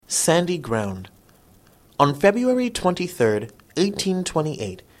Sandy Ground. On February 23,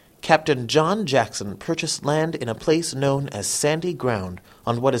 1828, Captain John Jackson purchased land in a place known as Sandy Ground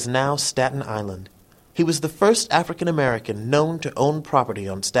on what is now Staten Island. He was the first African American known to own property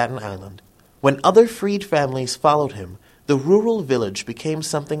on Staten Island. When other freed families followed him, the rural village became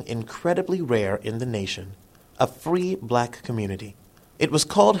something incredibly rare in the nation, a free black community. It was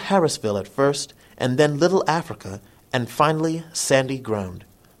called Harrisville at first, and then Little Africa, and finally Sandy Ground.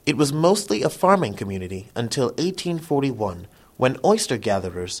 It was mostly a farming community until 1841, when oyster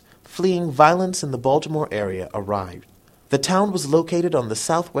gatherers, fleeing violence in the Baltimore area, arrived. The town was located on the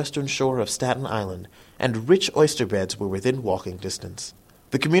southwestern shore of Staten Island, and rich oyster beds were within walking distance.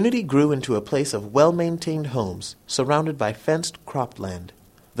 The community grew into a place of well-maintained homes, surrounded by fenced cropland.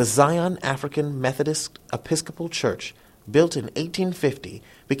 The Zion African Methodist Episcopal Church, built in 1850,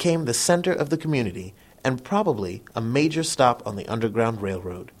 became the center of the community and probably a major stop on the Underground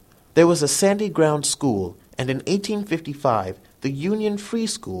Railroad. There was a Sandy Ground School, and in 1855, the Union Free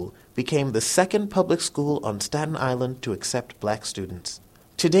School became the second public school on Staten Island to accept black students.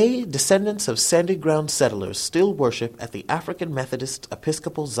 Today, descendants of Sandy Ground settlers still worship at the African Methodist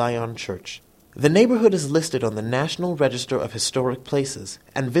Episcopal Zion Church. The neighborhood is listed on the National Register of Historic Places,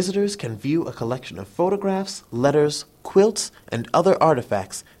 and visitors can view a collection of photographs, letters, quilts, and other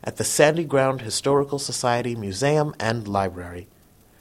artifacts at the Sandy Ground Historical Society Museum and Library.